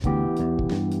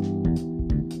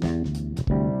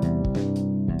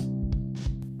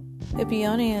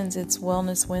Hippionians, it's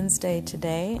Wellness Wednesday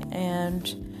today,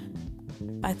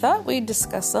 and I thought we'd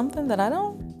discuss something that I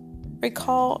don't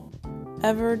recall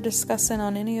ever discussing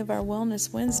on any of our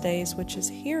Wellness Wednesdays, which is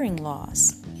hearing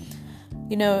loss.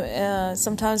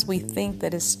 Sometimes we think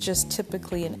that it's just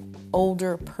typically an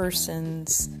older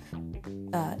person's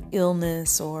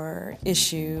illness or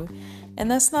issue,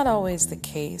 and that's not always the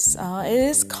case. It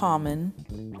is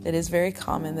common. It is very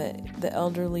common that the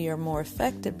elderly are more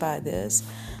affected by this,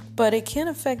 but it can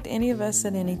affect any of us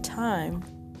at any time.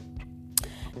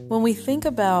 When we think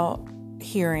about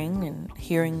hearing and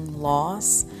hearing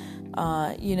loss,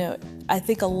 I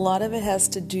think a lot of it has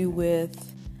to do with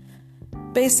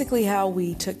basically how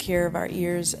we took care of our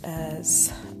ears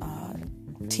as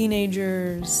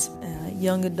teenagers,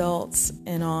 young adults,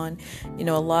 and on. A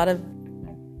lot of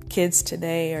kids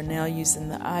today are now using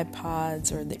the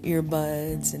iPods or the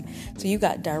earbuds, and so you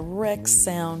got direct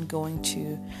sound going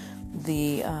to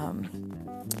the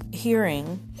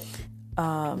hearing,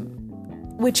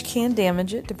 which can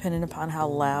damage it depending upon how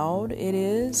loud it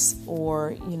is,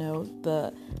 or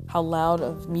how loud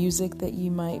of music that you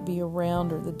might be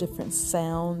around, or the different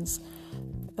sounds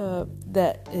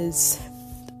that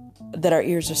our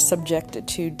ears are subjected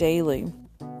to daily.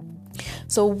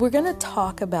 So we're going to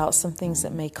talk about some things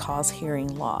that may cause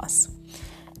hearing loss.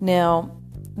 Now,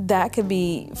 that could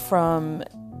be from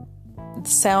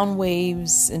sound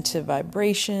waves into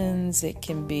vibrations. It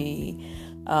can be,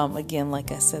 again,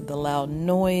 like I said, the loud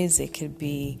noise. It could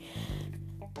be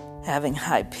having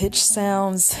high-pitched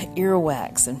sounds,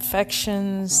 earwax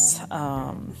infections,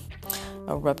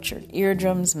 ruptured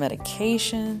eardrums,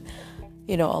 medication.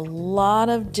 A lot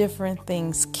of different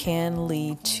things can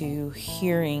lead to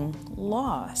hearing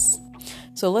loss.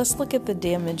 So let's look at the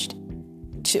damage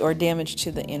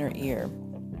to the inner ear.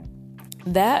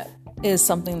 That is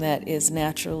something that is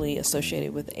naturally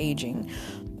associated with aging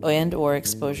and or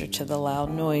exposure to the loud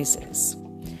noises.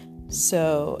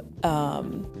 So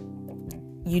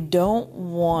you don't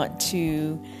want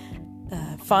to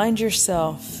find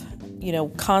yourself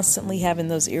constantly having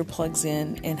those earplugs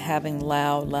in and having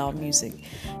loud music,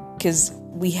 because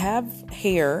we have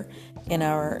hair in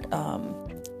our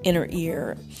inner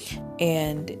ear,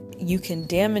 and you can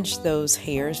damage those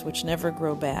hairs, which never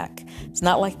grow back. It's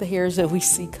not like the hairs that we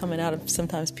see coming out of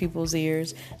sometimes people's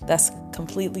ears. That's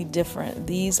completely different.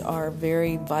 These are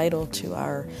very vital to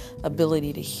our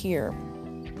ability to hear.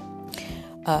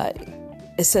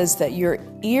 It says that your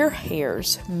ear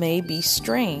hairs may be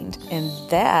strained, and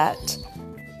that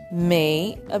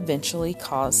may eventually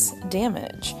cause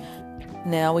damage.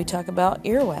 Now we talk about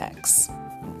earwax.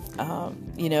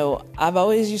 I've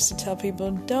always used to tell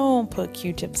people, don't put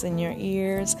Q-tips in your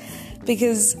ears,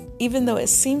 because even though it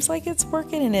seems like it's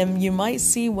working, and then you might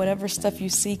see whatever stuff you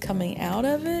see coming out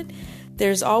of it,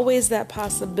 there's always that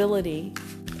possibility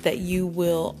that you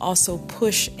will also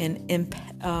push and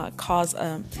cause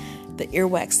the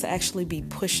earwax to actually be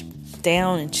pushed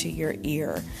down into your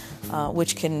ear,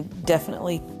 which can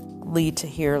definitely lead to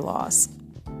hear loss.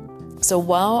 So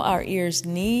while our ears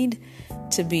need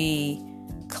to be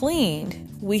cleaned,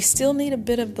 we still need a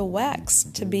bit of the wax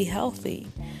to be healthy,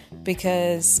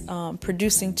 because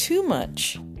producing too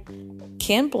much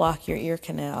can block your ear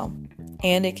canal,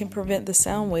 and it can prevent the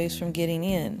sound waves from getting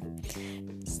in.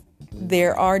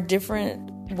 There are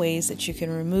different ways that you can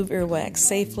remove earwax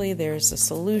safely. There's a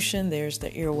solution. There's the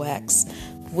earwax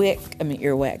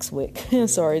wick.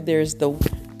 Sorry, there's the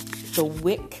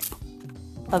wick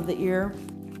of the ear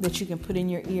that you can put in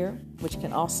your ear, which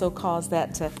can also cause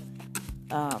that to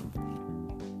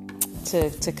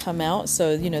come out.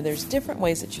 So, there's different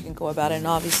ways that you can go about it. And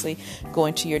obviously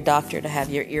going to your doctor to have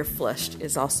your ear flushed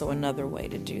is also another way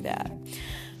to do that.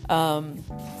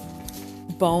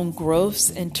 Bone growths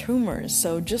and tumors.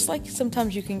 So just like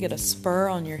sometimes you can get a spur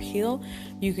on your heel,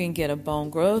 you can get a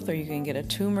bone growth, or you can get a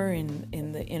tumor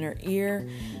in the inner ear,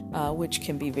 which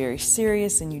can be very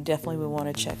serious, and you definitely would want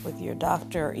to check with your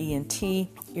doctor or ENT,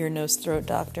 ear, nose, throat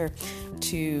doctor,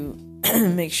 to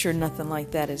make sure nothing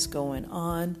like that is going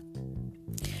on.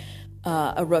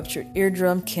 A ruptured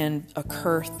eardrum can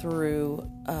occur through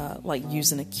like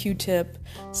using a Q-tip.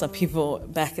 Some people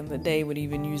back in the day would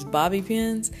even use bobby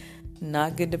pins.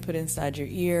 Not good to put inside your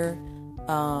ear.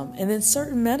 And then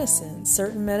certain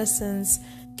medicines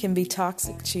can be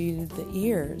toxic to the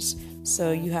ears.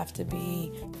 So you have to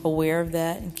be aware of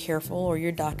that and careful, or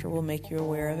your doctor will make you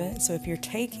aware of it. So if you're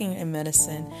taking a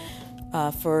medicine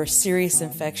for serious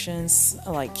infections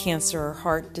like cancer or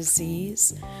heart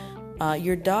disease,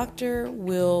 your doctor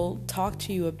will talk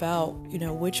to you about,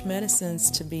 which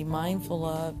medicines to be mindful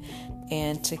of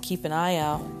and to keep an eye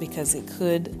out, because it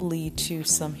could lead to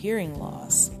some hearing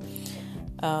loss.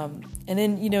 And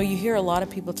then, you hear a lot of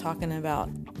people talking about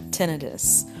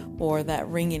tinnitus or that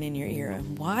ringing in your ear.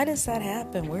 And why does that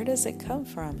happen? Where does it come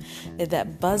from?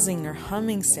 That buzzing or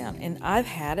humming sound. And I've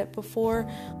had it before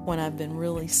when I've been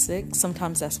really sick.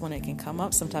 Sometimes that's when it can come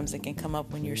up. Sometimes it can come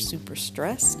up when you're super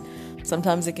stressed.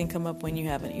 Sometimes it can come up when you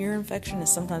have an ear infection. And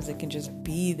sometimes it can just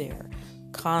be there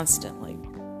constantly.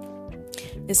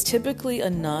 It's typically a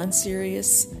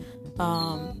non-serious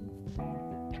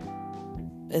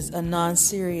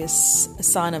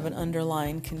sign of an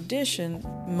underlying condition,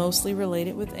 mostly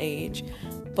related with age,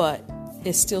 but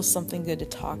it's still something good to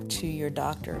talk to your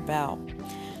doctor about.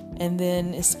 And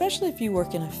then, especially if you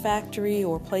work in a factory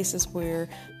or places where,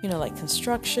 like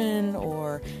construction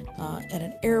or at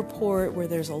an airport where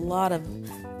there's a lot of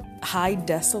high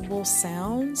decibel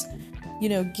sounds,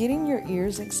 getting your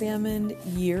ears examined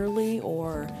yearly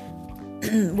or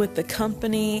with the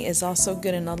company is also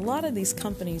good. And a lot of these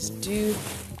companies do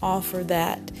offer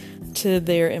that to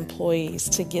their employees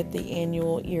to get the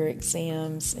annual ear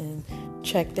exams and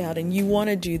checked out. And you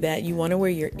want to do that. You want to wear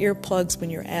your earplugs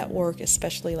when you're at work,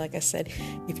 especially, like I said,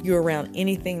 if you're around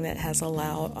anything that has a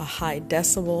high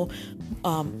decibel.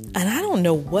 And I don't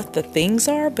know what the things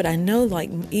are, but I know, like,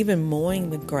 even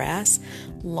mowing the grass,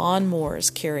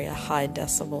 lawnmowers carry a high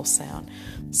decibel sound.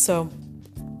 So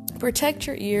protect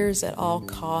your ears at all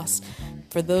costs.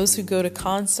 For those who go to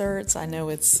concerts, I know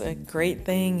it's a great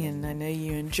thing and I know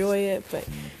you enjoy it, but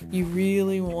you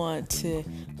really want to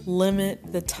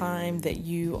limit the time that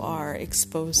you are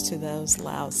exposed to those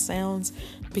loud sounds,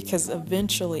 because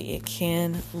eventually it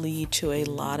can lead to a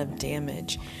lot of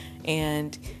damage.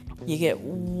 And you get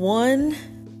one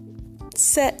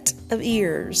set of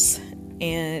ears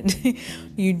and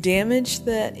you damage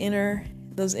those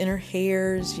inner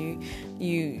hairs.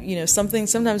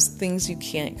 Sometimes things you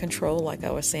can't control, like I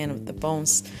was saying with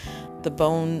the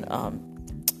bone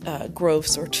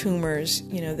growths or tumors,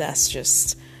 that's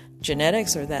just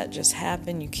genetics, or that just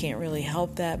happened. You can't really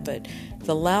help that. But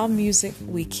the loud music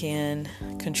we can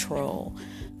control.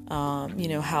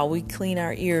 How we clean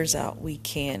our ears out, we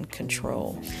can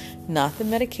control. Not the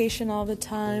medication all the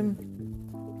time.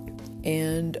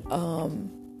 And,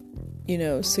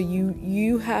 so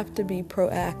you have to be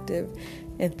proactive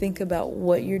and think about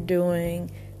what you're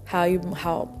doing,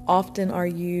 how often are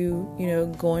you,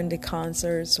 going to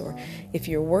concerts, or if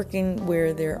you're working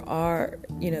where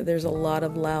there's a lot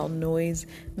of loud noise,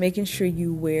 making sure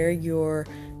you wear your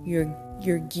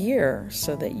gear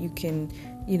so that you can,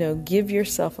 give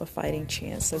yourself a fighting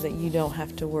chance, so that you don't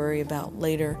have to worry about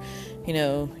later,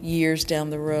 years down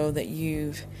the road that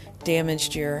you've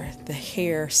damaged the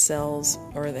hair cells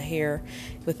or the hair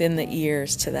within the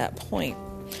ears to that point.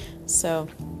 So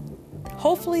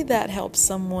hopefully that helps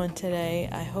someone today.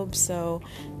 I hope so.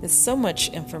 There's so much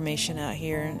information out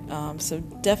here. So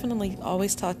definitely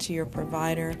always talk to your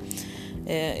provider.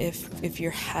 If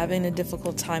you're having a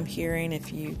difficult time hearing,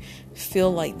 if you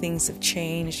feel like things have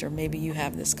changed, or maybe you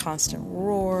have this constant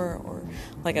roar, or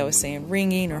like I was saying,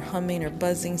 ringing or humming or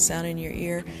buzzing sound in your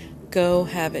ear, go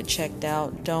have it checked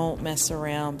out. Don't mess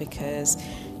around, because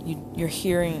your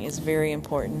hearing is very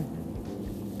important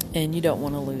and you don't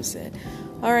want to lose it.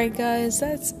 All right, guys,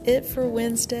 that's it for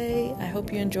Wednesday. I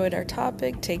hope you enjoyed our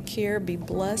topic. Take care, be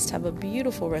blessed, have a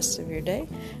beautiful rest of your day,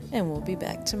 and we'll be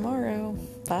back tomorrow.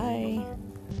 Bye.